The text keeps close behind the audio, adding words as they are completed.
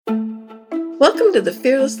Welcome to the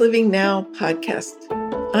Fearless Living Now podcast.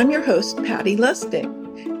 I'm your host, Patty Lustig,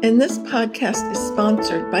 and this podcast is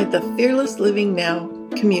sponsored by the Fearless Living Now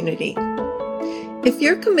community. If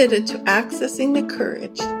you're committed to accessing the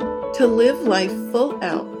courage to live life full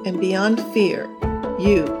out and beyond fear,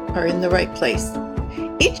 you are in the right place.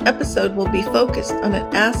 Each episode will be focused on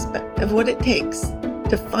an aspect of what it takes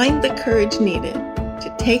to find the courage needed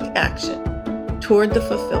to take action toward the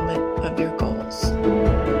fulfillment of your goals.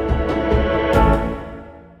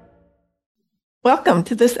 Welcome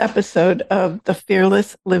to this episode of the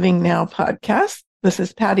Fearless Living Now podcast. This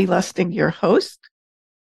is Patty Lustig, your host.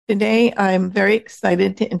 Today, I'm very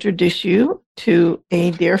excited to introduce you to a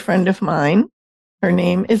dear friend of mine. Her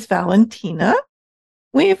name is Valentina.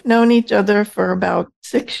 We've known each other for about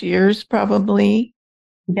 6 years, probably.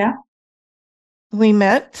 Yeah. We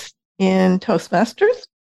met in Toastmasters,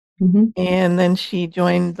 and then she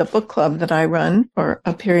joined the book club that I run for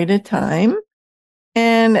a period of time.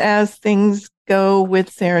 And as things go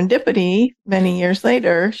with serendipity, many years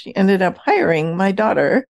later, she ended up hiring my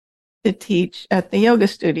daughter to teach at the yoga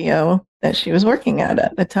studio that she was working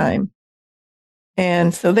at the time.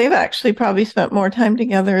 And so they've actually probably spent more time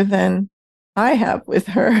together than I have with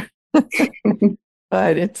her,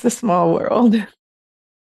 but it's a small world.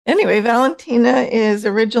 Anyway, Valentina is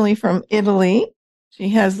originally from Italy. She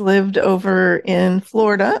has lived over in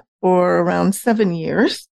Florida for around 7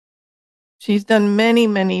 years. She's done many,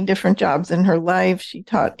 many different jobs in her life. She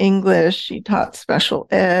taught English. She taught special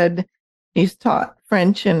ed. She's taught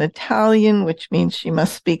French and Italian, which means she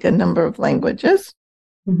must speak a number of languages.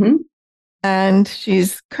 And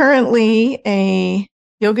she's currently a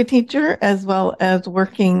yoga teacher as well as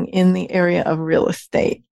working in the area of real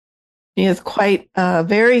estate. She has quite a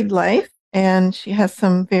varied life, and she has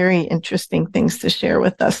some very interesting things to share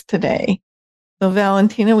with us today. So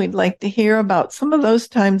Valentina, we'd like to hear about some of those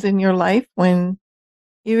times in your life when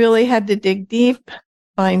you really had to dig deep,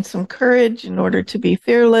 find some courage in order to be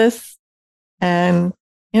fearless. And,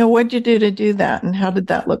 what'd you do to do that? And how did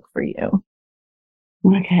that look for you?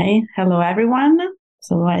 Okay. Hello, everyone.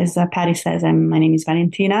 So as Patty says, my name is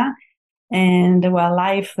Valentina. And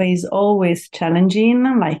life is always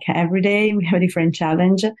challenging. Like every day, we have a different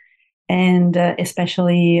challenge. And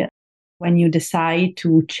especially when you decide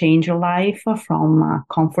to change your life from a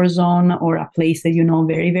comfort zone or a place that you know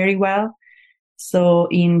very, very well. So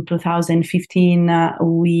in 2015,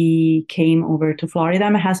 we came over to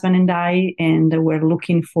Florida, my husband and I, and we're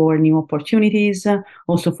looking for new opportunities,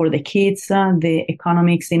 also for the kids. The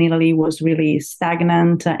economics in Italy was really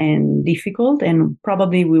stagnant and difficult, and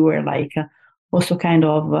probably we were also kind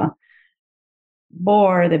of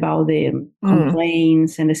bored about the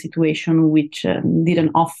complaints and the situation, which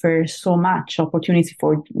didn't offer so much opportunity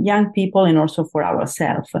for young people and also for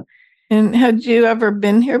ourselves. And had you ever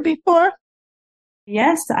been here before?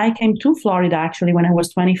 Yes, I came to Florida actually when I was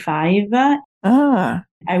 25. I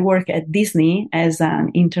work at Disney as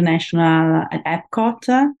an international at Epcot.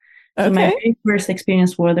 So my very first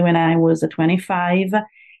experience was when I was 25.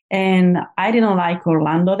 And I didn't like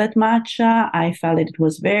Orlando that much. I felt that it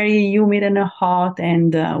was very humid and hot,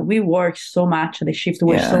 and we worked so much. The shift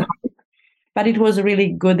was so hot. But it was really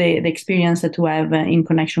good, the experience to have in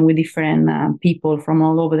connection with different people from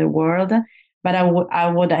all over the world. But I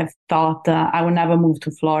would have thought I would never move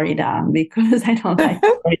to Florida because I don't like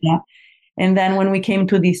Florida. And then when we came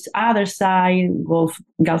to this other side,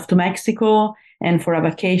 Gulf to Mexico, and for a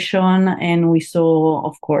vacation, and we saw,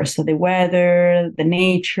 of course, the weather, the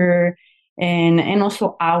nature, and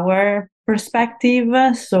also our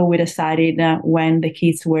perspective. So we decided when the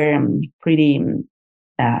kids were pretty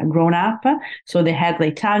grown up, so they had the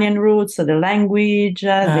Italian roots, so the language,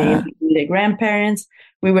 the grandparents,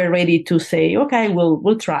 we were ready to say, okay,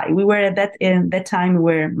 we'll try. We were at that time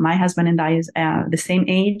where my husband and I is the same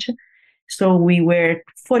age. So we were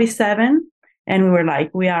 47. And we were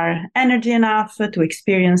like, we are energy enough to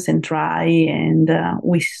experience and try. And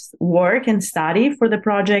we work and study for the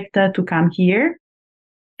project to come here.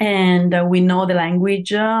 And we know the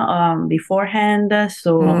language beforehand.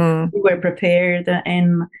 So we were prepared.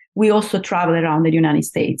 And we also traveled around the United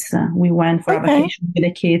States. We went for a vacation with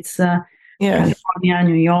the kids, California,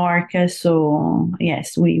 New York. So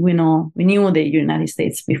yes, we knew the United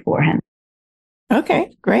States beforehand.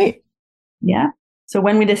 Okay, great. Yeah. So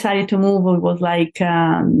when we decided to move, it was like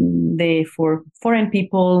for foreign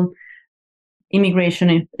people,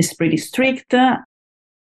 immigration is pretty strict.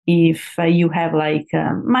 If you have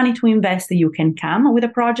money to invest, you can come with a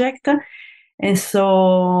project. And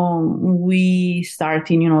so we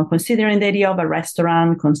started, considering the idea of a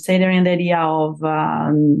restaurant, considering the idea of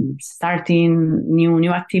starting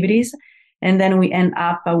new activities. And then we end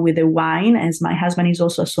up with the wine, as my husband is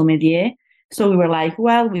also a sommelier. So we were like,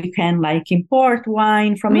 well, we can like import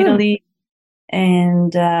wine from Italy.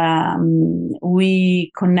 And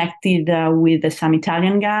we connected with some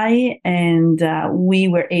Italian guy, and we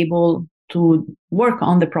were able to work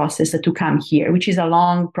on the process to come here, which is a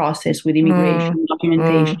long process with immigration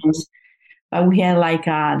documentations. We had like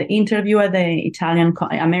the interview at the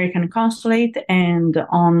American consulate, and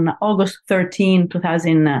on August 13,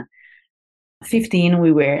 2015,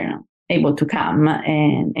 we were able to come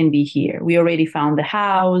and be here. We already found the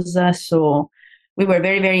house, so we were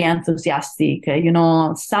very, very enthusiastic.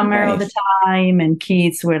 Summer of the time, and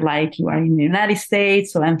kids were like, you are in the United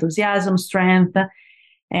States, so enthusiasm, strength.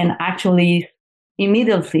 And actually,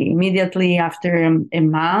 immediately after a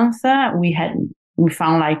month, we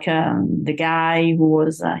found like the guy who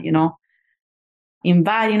was,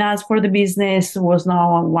 inviting us for the business was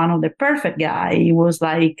not one of the perfect guy. He was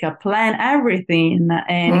like plan everything,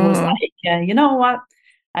 and he was like, you know what?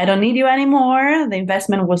 I don't need you anymore. The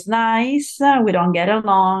investment was nice. We don't get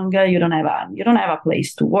along. You don't have a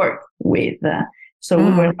place to work with. So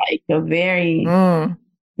we were like a very,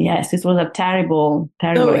 yes, it was a terrible.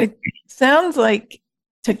 So it sounds like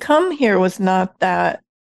to come here was not that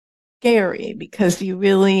scary because you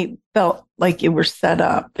really felt like you were set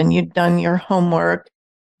up and you'd done your homework.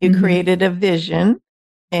 You created a vision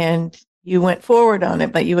and you went forward on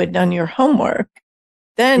it, but you had done your homework.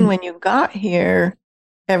 Then when you got here,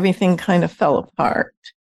 everything kind of fell apart.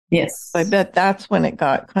 Yes. So I bet that's when it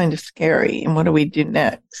got kind of scary. And what do we do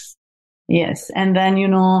next? Yes. And then,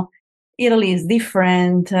 Italy is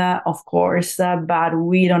different, of course, but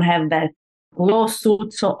we don't have that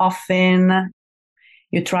lawsuit so often.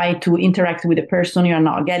 You try to interact with the person you're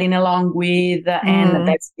not getting along with. And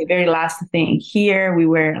that's the very last thing. Here, we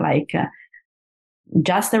were like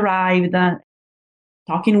just arrived,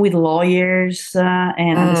 talking with lawyers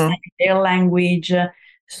and understanding their language.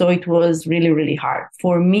 So it was really, really hard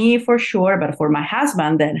for me, for sure, but for my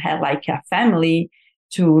husband that had like a family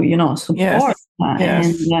to, support.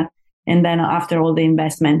 Yes. And then after all the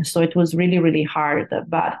investment. So it was really, really hard.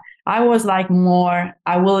 But I was like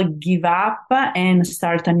I will give up and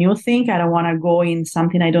start a new thing. I don't want to go in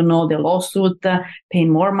something I don't know, the lawsuit, paying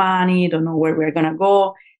more money, don't know where we're going to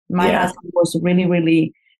go. My husband was really,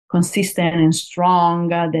 really consistent and strong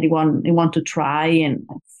that he want to try and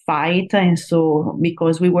fight. And so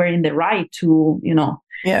because we were in the right to,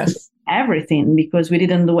 everything, because we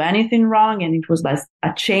didn't do anything wrong. And it was like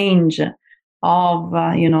a change of,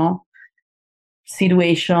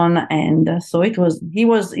 situation. And so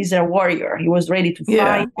he's a warrior. He was ready to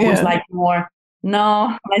fight. He was like more,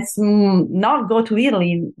 no, let's not go to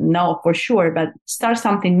Italy. No, for sure. But start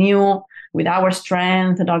something new with our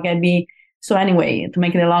strength. Not get me. So anyway, to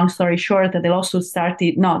make the long story short, the lawsuit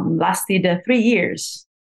lasted 3 years.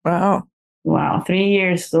 Wow. 3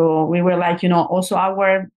 years. So we were like, also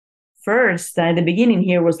our first at the beginning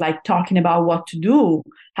here was like talking about what to do,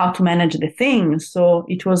 how to manage the things. So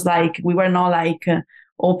it was like we were not like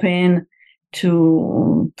open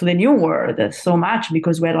to the new world so much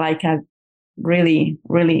because we're like a really,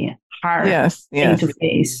 really hard thing to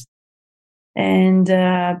face. And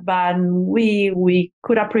but we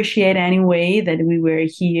could appreciate anyway that we were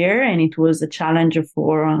here, and it was a challenge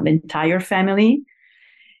for the entire family.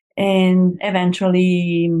 And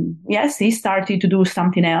eventually, yes, he started to do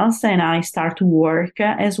something else, and I started to work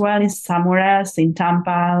as well in somewhere else in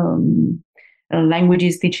Tampa,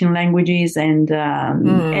 teaching languages, and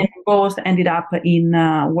both ended up in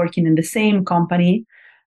working in the same company,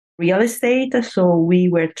 real estate. So we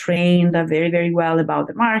were trained very, very well about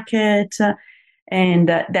the market. And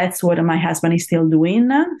that's what my husband is still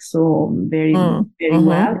doing. So very, very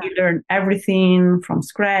well. He learned everything from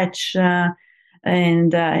scratch.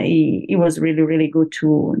 And he was really, really good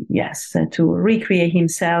to recreate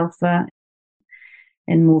himself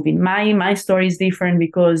and moving. My story is different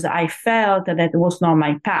because I felt that was not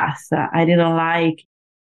my path. I didn't like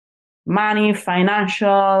money,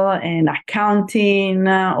 financial, and accounting.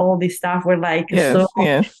 All this stuff were like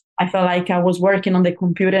I felt like I was working on the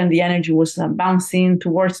computer and the energy was bouncing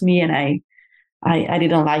towards me, and I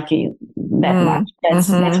didn't like it that much. That's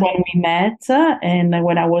when we met, and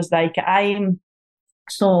when I was like,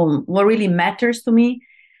 so what really matters to me,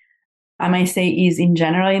 I might say, is in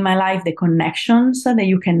general in my life, the connections that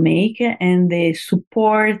you can make and the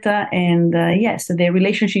support and the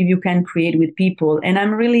relationship you can create with people. And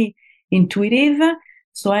I'm really intuitive.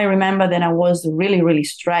 So I remember that I was really, really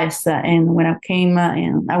stressed. And when I came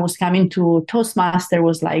and I was coming to Toastmaster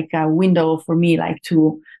was like a window for me, like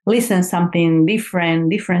to listen something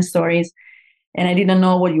different stories. and I didn't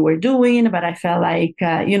know what you were doing, but I felt like,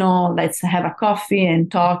 let's have a coffee and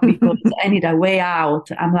talk because I need a way out.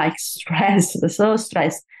 I'm like stressed, so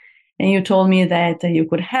stressed. And you told me that you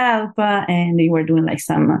could help, and you were doing like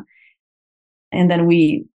some, and then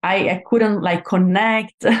I couldn't like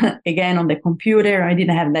connect again on the computer. I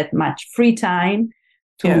didn't have that much free time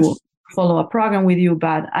to follow a program with you,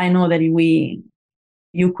 but I know that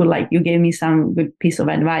you could like, you gave me some good piece of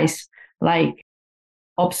advice, like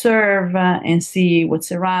observe and see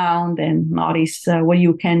what's around and notice what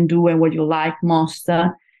you can do and what you like most.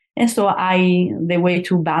 And so the way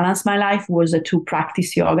to balance my life was to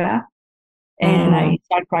practice yoga. And I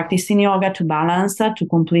started practicing yoga to balance, to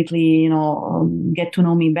completely, get to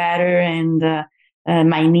know me better and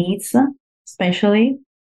my needs, especially.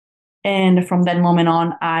 And from that moment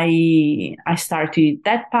on, I started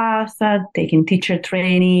that path, taking teacher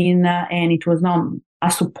training, and it was not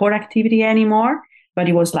a support activity anymore, but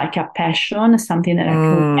it was like a passion, something that I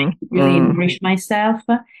could really enrich myself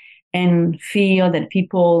and feel that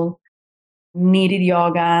people needed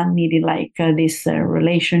yoga, needed like this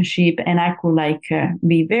relationship, and I could like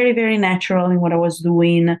be very, very natural in what I was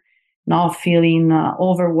doing, not feeling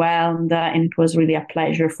overwhelmed, and it was really a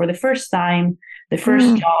pleasure for the first time, the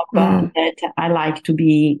first job that I like to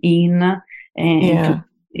be in, and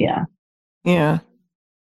yeah.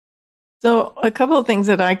 So a couple of things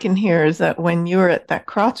that I can hear is that when you were at that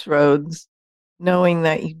crossroads, knowing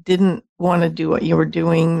that you didn't want to do what you were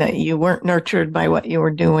doing, that you weren't nurtured by what you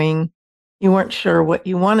were doing, you weren't sure what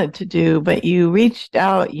you wanted to do, but you reached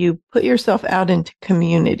out, you put yourself out into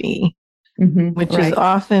community, which is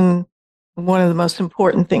often one of the most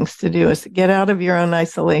important things to do, is to get out of your own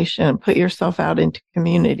isolation and put yourself out into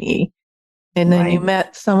community. And then you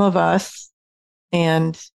met some of us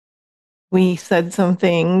and we said some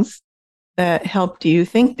things that helped you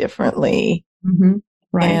think differently.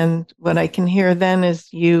 And what I can hear then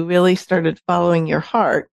is you really started following your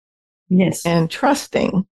heart. And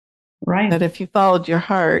trusting that if you followed your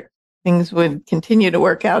heart, things would continue to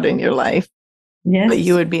work out in your life. But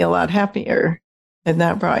you would be a lot happier. And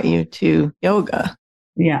that brought you to yoga.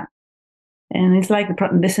 Yeah. And it's like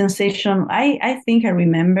the sensation, I think I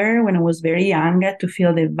remember when I was very young to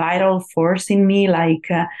feel the vital force in me, like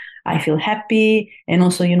I feel happy. And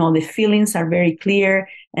also, the feelings are very clear.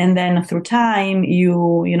 And then through time,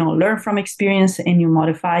 you learn from experience and you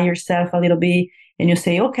modify yourself a little bit. And you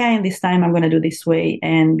say, okay, this time I'm going to do this way.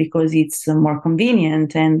 And because it's more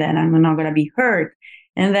convenient and then I'm not going to be hurt.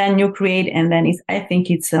 And then you create, and then I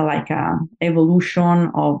think it's like a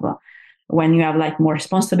evolution of when you have like more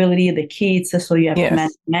responsibility, the kids, so you have to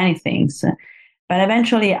manage many things. But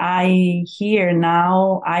eventually I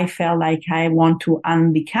felt like I want to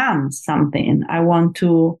unbecome something. I want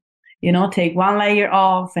to, take one layer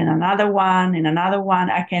off and another one and another one.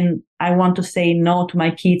 I want to say no to my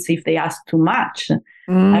kids if they ask too much.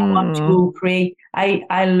 I want to create,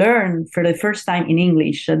 I learned for the first time in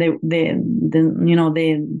English, the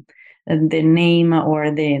name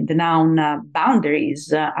or the noun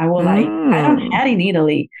boundaries. I was like, I don't have in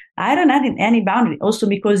Italy. I don't have any boundary. Also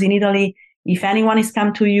because in Italy, if anyone is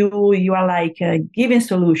come to you, you are like giving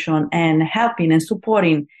solution and helping and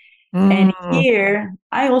supporting. And here,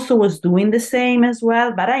 I also was doing the same as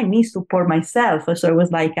well, but I need support myself. So it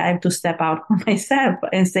was like, I have to step out for myself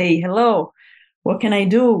and say, hello, what can I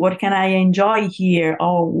do? What can I enjoy here?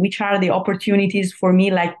 Oh, which are the opportunities for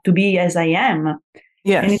me, like to be as I am?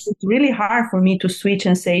 And it's really hard for me to switch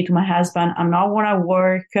and say to my husband, I'm not going to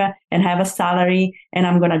work and have a salary and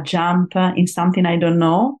I'm going to jump in something I don't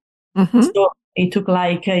know. So it took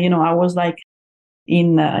like, I was like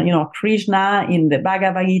in, Krishna in the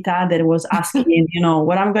Bhagavad Gita that was asking,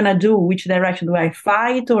 what I'm going to do, which direction do I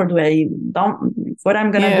fight or do I don't, what I'm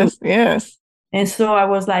going to do? Yes. And so I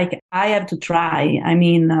was like, I have to try. I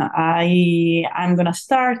mean, I'm going to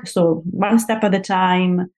start. So one step at a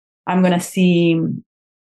time, I'm going to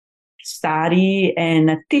study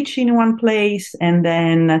and teach in one place and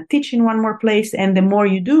then teach in one more place. And the more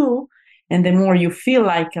you do and the more you feel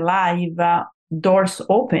like alive, doors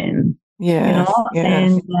open,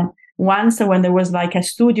 And once when there was like a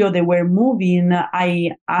studio they were moving,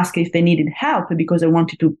 I asked if they needed help because I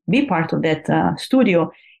wanted to be part of that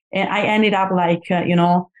studio. And I ended up like,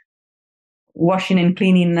 washing and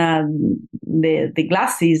cleaning the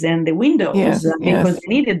glasses and the windows because I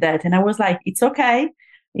needed that. And I was like, it's okay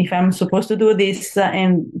if I'm supposed to do this.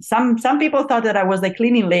 And some people thought that I was the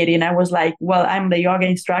cleaning lady. And I was like, well, I'm the yoga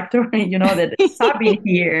instructor, that subbing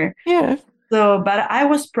here. So, but I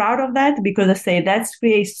was proud of that because I say that's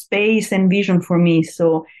creates space and vision for me.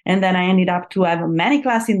 So, and then I ended up to have many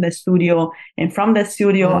classes in the studio. And from that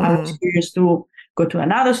studio, I was curious to go to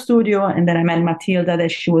another studio. And then I met Matilda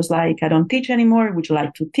that she was like, I don't teach anymore. Would you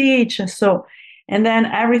like to teach? So, and then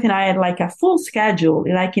everything, I had like a full schedule,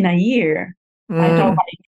 like in a year. I taught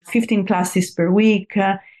like 15 classes per week.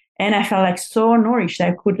 And I felt like so nourished.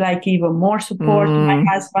 I could like give more support to my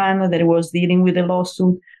husband that was dealing with the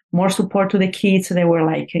lawsuit, more support to the kids. They were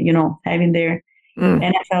like, having their, and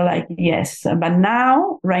I felt like, yes. But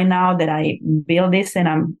now, right now that I build this and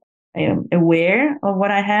I am aware of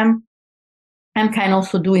what I am, I'm kind of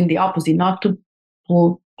also doing the opposite, not to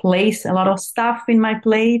place a lot of stuff in my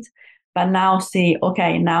plate, but now say,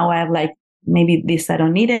 okay, now I have like, maybe this I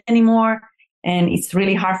don't need it anymore. And it's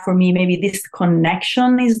really hard for me. Maybe this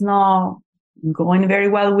connection is not going very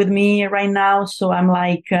well with me right now. So I'm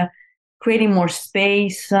like creating more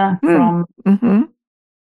space from,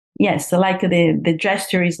 yes, like the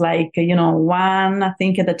gesture is like, one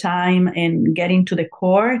thing at a time and getting to the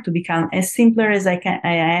core to become as simpler as I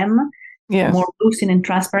am, yes, more lucid and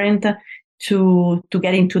transparent to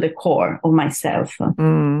get into the core of myself.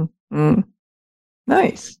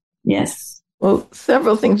 Nice. Yes. Well,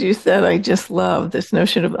 several things you said I just love. This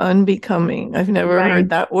notion of unbecoming. I've never heard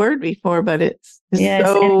that word before, but it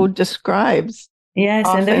so describes. Yes,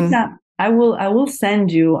 often. And there is I will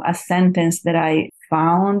send you a sentence that I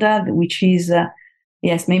found, which is,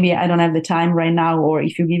 yes, maybe I don't have the time right now, or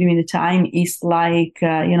if you give me the time, it's like,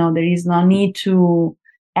 there is no need to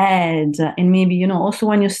add. And maybe, also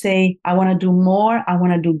when you say, I want to do more, I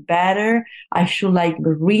want to do better, I should like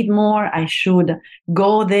read more, I should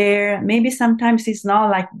go there. Maybe sometimes it's not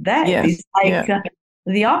like that. Yes. It's like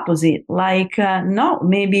the opposite. Like, no,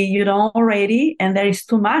 maybe you don't already, and there is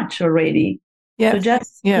too much already. Yes. So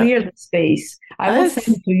just clear the space. I will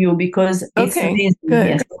send it to you because it's amazing. Good.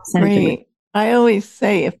 Yes, great. I always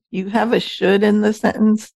say if you have a should in the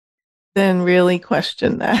sentence, then really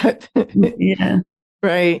question that. Yeah.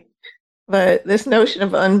 Right. But this notion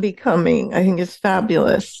of unbecoming, I think, is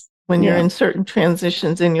fabulous. When you're in certain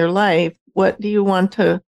transitions in your life, what do you want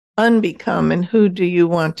to unbecome and who do you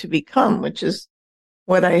want to become, which is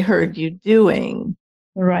what I heard you doing.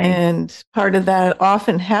 Right. And part of that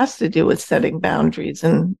often has to do with setting boundaries.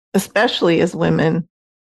 And especially as women,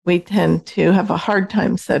 we tend to have a hard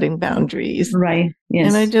time setting boundaries. Right. Yes.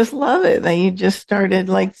 And I just love it that you just started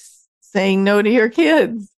like saying no to your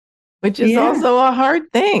kids, which is also a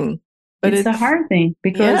hard thing. But it's a hard thing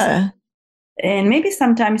because, and maybe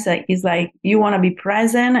sometimes it's like you want to be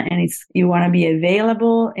present and you want to be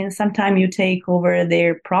available. And sometimes you take over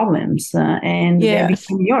their problems and they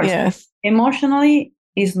become yours. Yes. Emotionally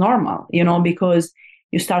is normal, because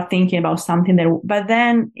you start thinking about something but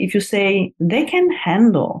then if you say they can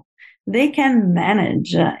handle, they can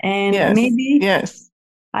manage, and maybe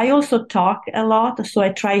I also talk a lot, so I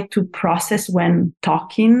try to process when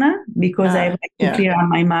talking because I like to clear out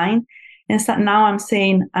my mind. And so now I'm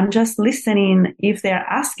saying I'm just listening if they're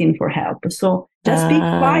asking for help. So just be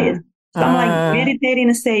quiet. So I'm like meditating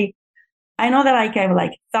and say, I know that I have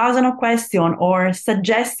like thousands of questions or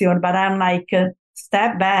suggestions, but I'm like,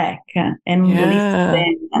 step back and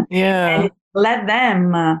listen and let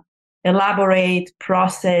them elaborate,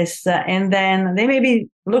 process, and then they maybe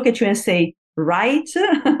look at you and say, right?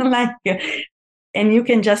 Like, and you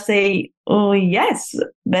can just say, oh, yes,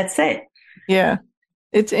 that's it. Yeah.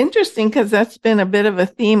 It's interesting because that's been a bit of a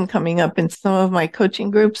theme coming up in some of my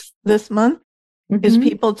coaching groups this month, is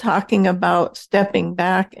people talking about stepping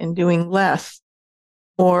back and doing less.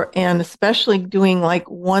 And especially doing like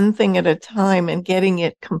one thing at a time and getting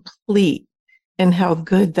it complete and how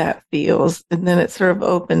good that feels. And then it sort of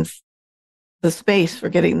opens the space for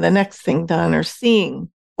getting the next thing done or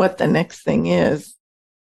seeing what the next thing is.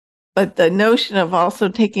 But the notion of also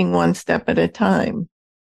taking one step at a time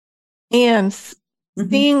and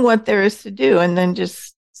seeing what there is to do and then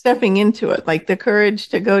just stepping into it, like the courage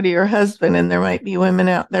to go to your husband. And there might be women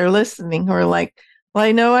out there listening who are like, well,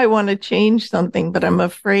 I know I want to change something, but I'm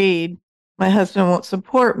afraid my husband won't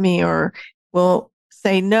support me or will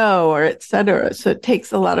say no, or et cetera. So it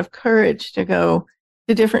takes a lot of courage to go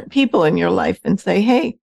to different people in your life and say,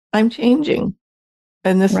 hey, I'm changing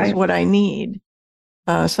and this is what I need.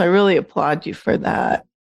 So I really applaud you for that.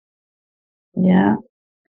 Yeah.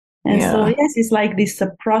 And so, yes, it's like this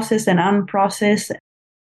process and unprocess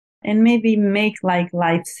and maybe make like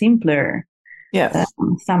life simpler. Yes.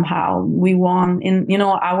 Somehow we want, and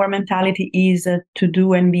our mentality is to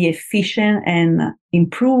do and be efficient and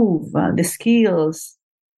improve the skills.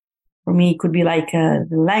 For me, it could be like the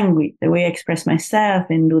language, the way I express myself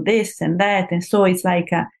and do this and that. And so it's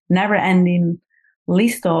like a never ending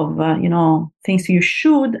list of, things you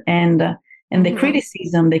should and the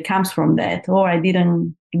criticism that comes from that. Or I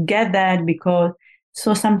didn't get that because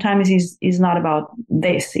So sometimes it's not about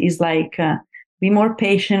this. It's like be more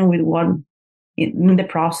patient with what in the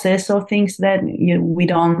process of things that we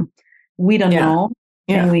don't know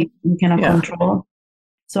and we cannot control.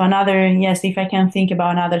 So another, yes, if I can think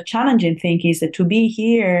about another challenging thing is that to be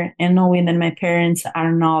here and knowing that my parents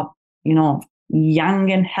are not, young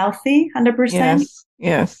and healthy 100%.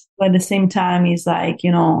 Yes. But at the same time, it's like,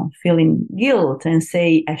 feeling guilt and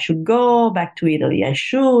say, I should go back to Italy. I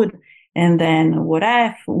should. And then what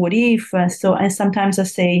if? So, and sometimes I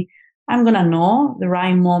say, I'm going to know the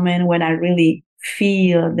right moment when I really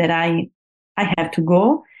feel that I have to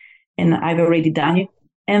go and I've already done it.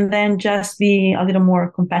 And then just be a little more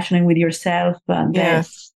compassionate with yourself. That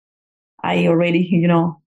I already,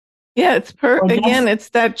 Yeah, it's again,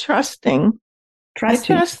 it's that trusting. I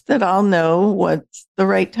trust that I'll know what's the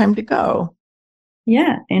right time to go.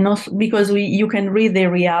 Yeah, and also because you can read the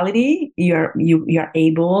reality, you're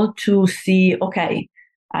able to see. Okay,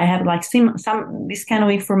 I have like some this kind of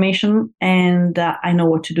information, and I know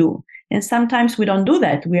what to do. And sometimes we don't do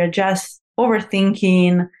that. We are just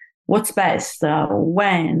overthinking what's best,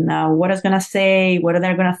 when, what is gonna say, what are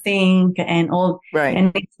they gonna think, and all. Right.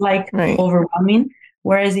 And it's like overwhelming.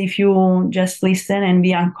 Whereas if you just listen and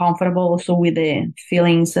be uncomfortable also with the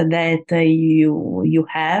feelings that you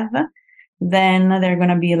have, then they're going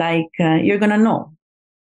to be like, you're going to know.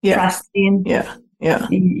 Trusting. Yeah.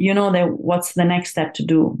 You know that what's the next step to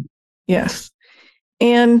do. Yes.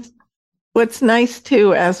 And what's nice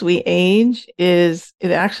too, as we age, is it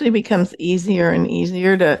actually becomes easier and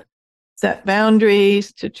easier to set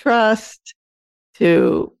boundaries, to trust,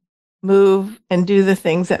 to move and do the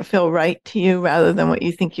things that feel right to you rather than what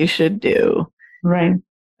you think you should do. Right.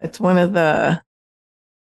 It's one of the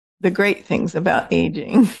great things about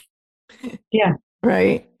aging. Yeah.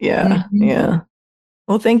 Right. Yeah. Mm-hmm. Yeah.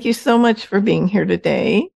 Well, thank you so much for being here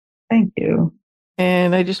today. Thank you.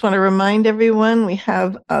 And I just want to remind everyone we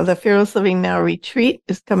have the Fearless Living Now retreat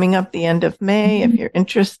is coming up the end of May. Mm-hmm. If you're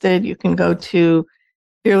interested, you can go to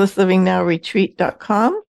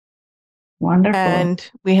fearlesslivingnowretreat.com. Wonderful.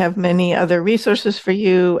 And we have many other resources for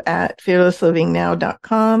you at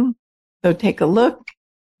fearlesslivingnow.com. So take a look.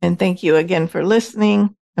 And thank you again for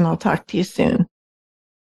listening. And I'll talk to you soon.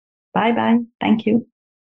 Bye-bye. Thank you.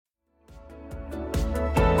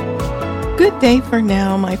 Good day for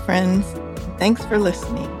now, my friends. Thanks for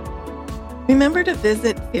listening. Remember to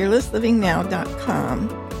visit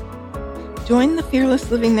fearlesslivingnow.com. Join the Fearless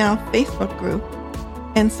Living Now Facebook group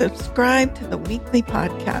and subscribe to the weekly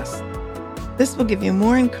podcast. This will give you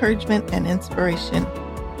more encouragement and inspiration.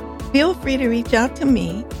 Feel free to reach out to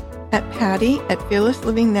me at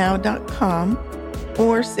patty@fearlesslivingnow.com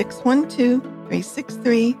or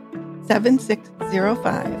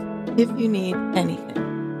 612-363-7605 if you need anything.